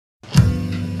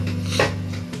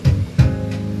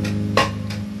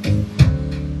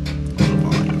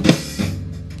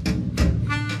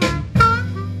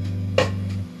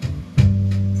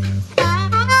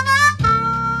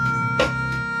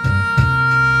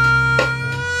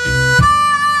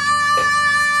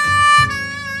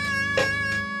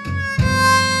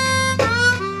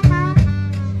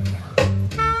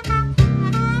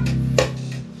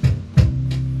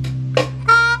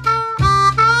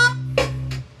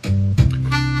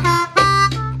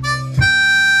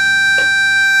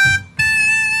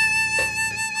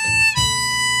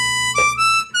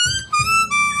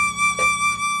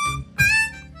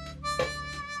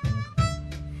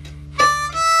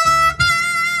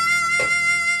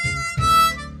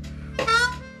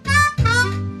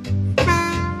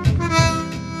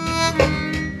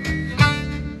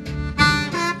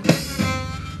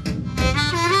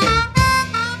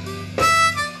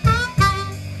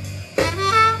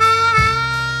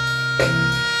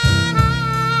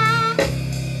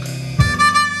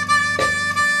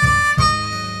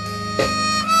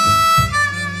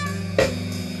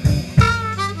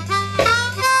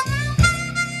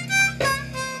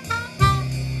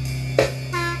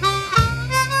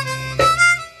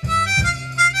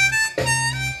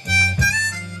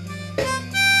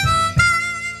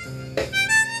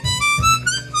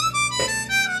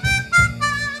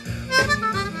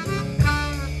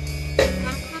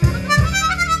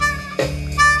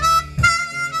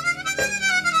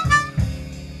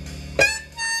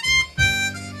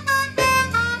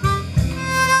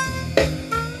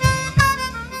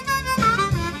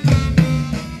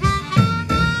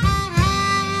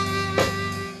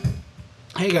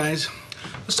Hey guys,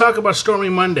 let's talk about Stormy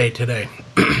Monday today.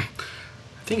 I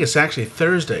think it's actually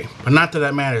Thursday, but not that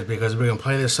that matters because we're going to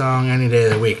play this song any day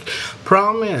of the week.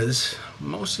 Problem is,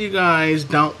 most of you guys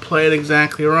don't play it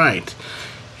exactly right.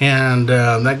 And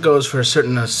that goes for a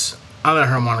certain other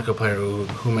harmonica player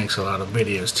who makes a lot of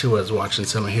videos too. I was watching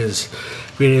some of his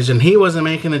videos and he wasn't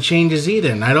making the changes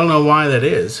either. And I don't know why that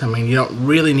is. I mean, you don't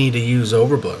really need to use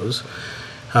overblows.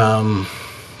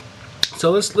 So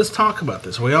let's talk about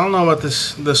this. We all know about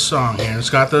this song here.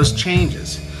 It's got those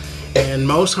changes. And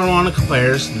most harmonica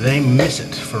players, they miss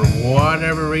it for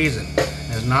whatever reason.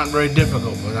 It's not very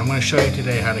difficult, but I'm going to show you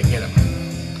today how to get them.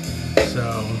 So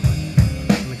I'm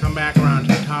going to come back around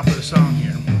to the top of the song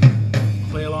here.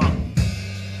 Play along.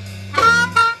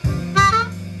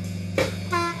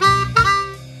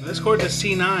 This chord is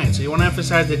C9, so you want to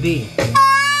emphasize the D.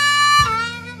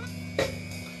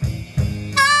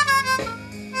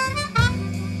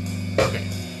 Okay.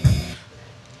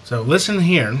 So listen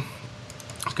here.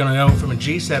 It's going to go from a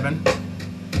G7,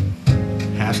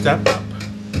 half step up,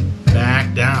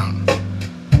 back down.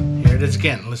 Here it is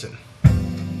again. Listen.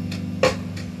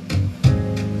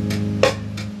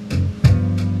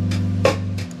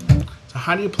 So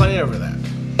how do you play over that?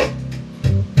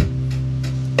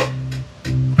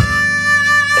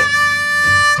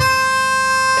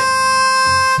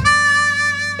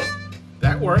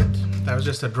 That worked. That was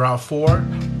just a draw 4,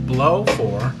 blow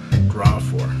 4, draw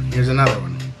 4. Here's another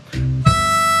one.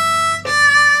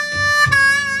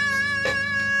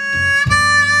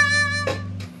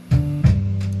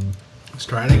 Let's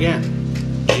try it again.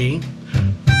 G.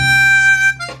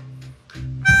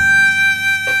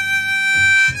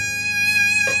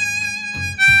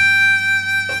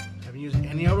 Haven't used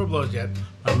any overblows yet.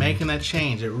 By making that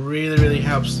change, it really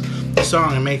helps the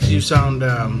song. It makes you sound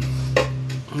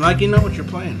like you know what you're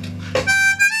playing.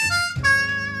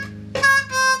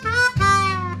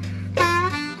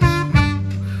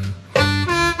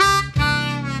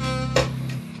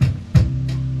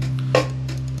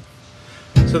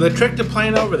 So the trick to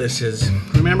playing over this is,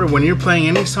 remember when you're playing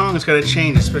any song, it's got to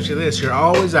change, especially this. You're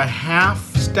always a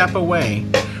half step away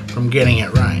from getting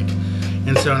it right.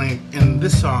 And so in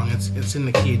this song, it's in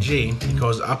the key G. It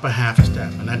goes up a half a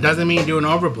step. And that doesn't mean do an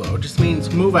overblow. It just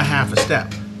means move a half a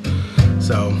step.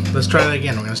 So let's try that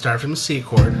again. We're going to start from the C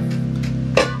chord.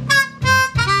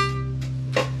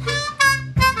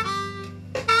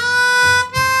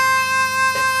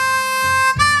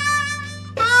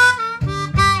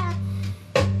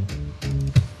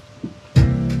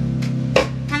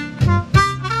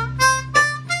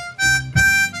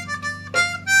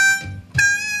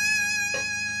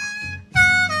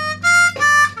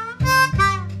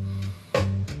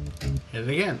 Hit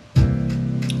it again.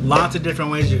 Lots of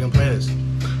different ways you can play this.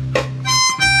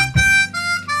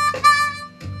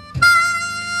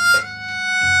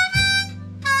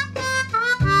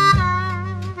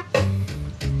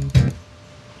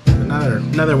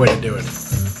 Another way to do it.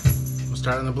 We'll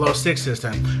start on the blow 6 this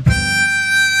time.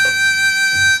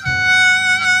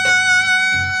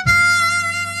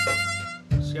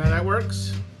 See how that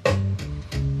works?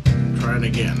 Try it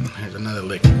again. Here's another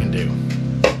lick you can do.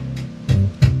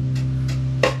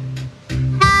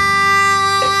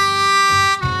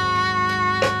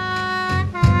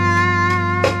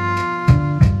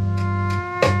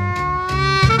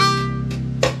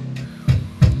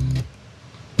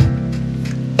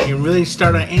 You can really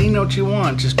start on any note you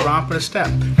want, just drop it a step.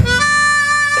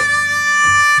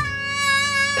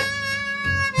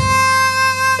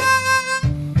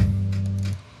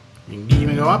 You can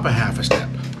even go up a half a step.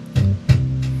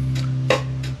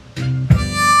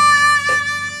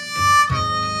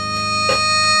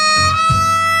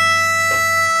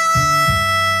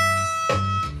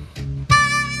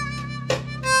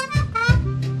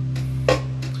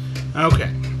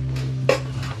 Okay.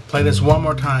 Play this one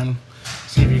more time.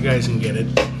 See if you guys can get it.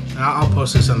 I'll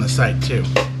post this on the site too.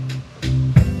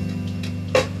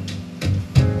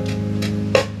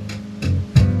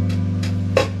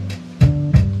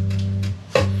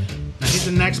 Now here's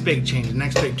the next big change, the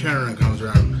next big turnaround comes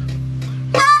around.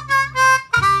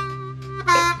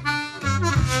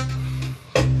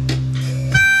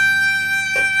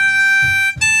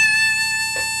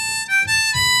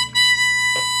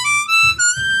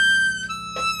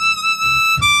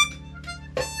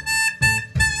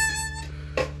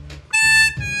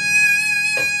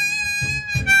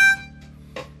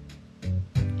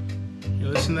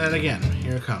 Listen to that again.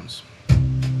 Here it comes.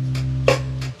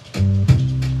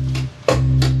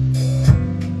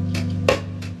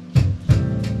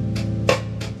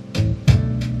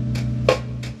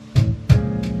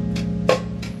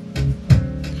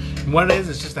 What it is,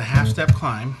 it's just a half step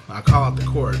climb. I'll call out the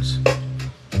chords.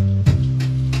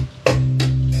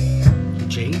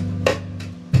 G,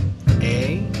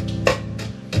 A,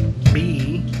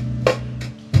 B,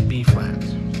 B flat.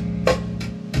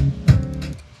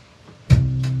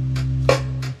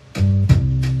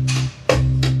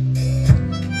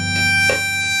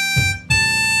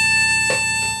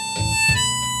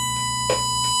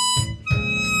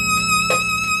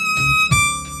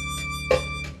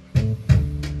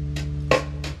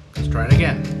 Let's try it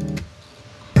again.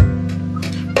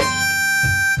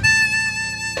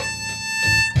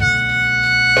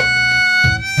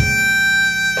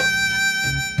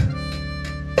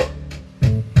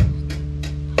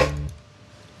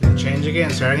 Change again,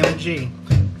 starting on the G.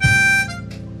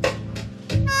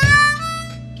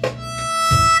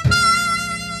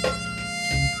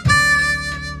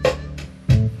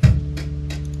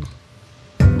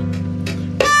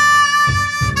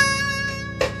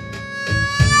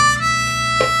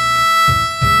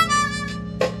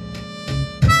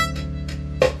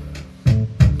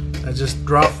 That's just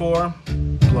draw 4,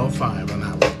 blow 5 on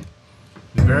that one.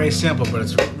 Very simple, but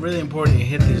it's really important you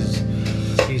hit these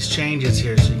changes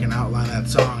here so you can outline that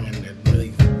song and it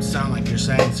really sound like you're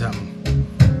saying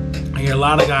something. I hear a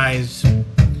lot of guys,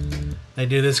 they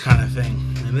do this kind of thing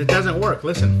and it doesn't work.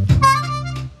 Listen.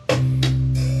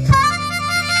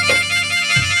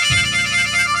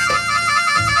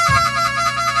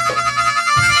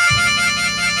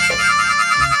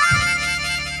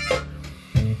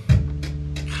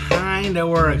 Kinda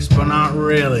works, but not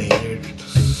really.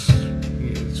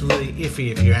 It's really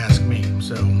iffy if you ask me.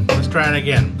 So let's try it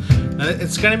again. Now,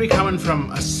 it's going to be coming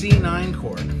from a C9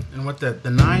 chord, and what the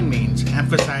 9 means,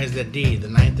 emphasize the D, the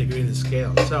 9th degree of the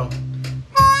scale. So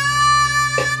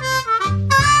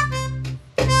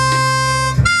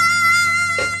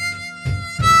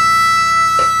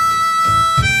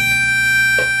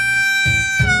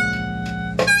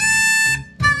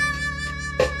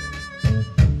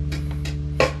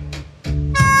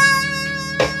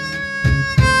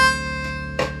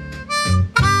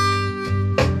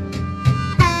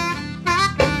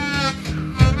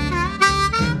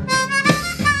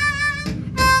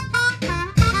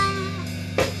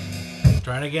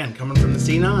try it again, coming from the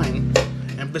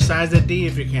C9, emphasize the D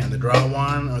if you can, the draw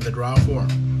 1 or the draw 4.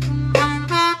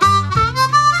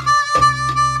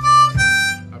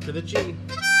 Up to the G.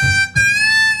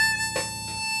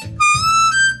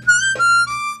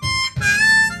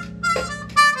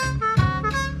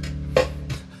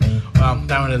 Well,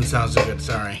 that one didn't sound so good,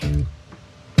 sorry.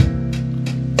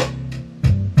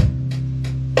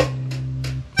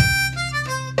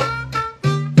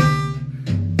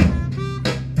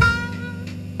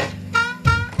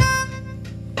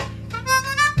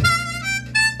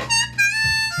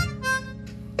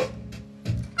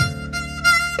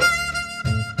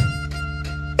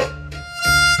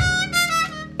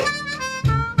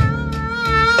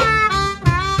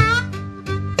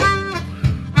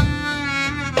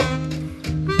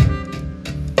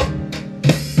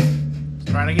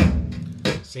 Try it again.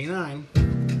 C9.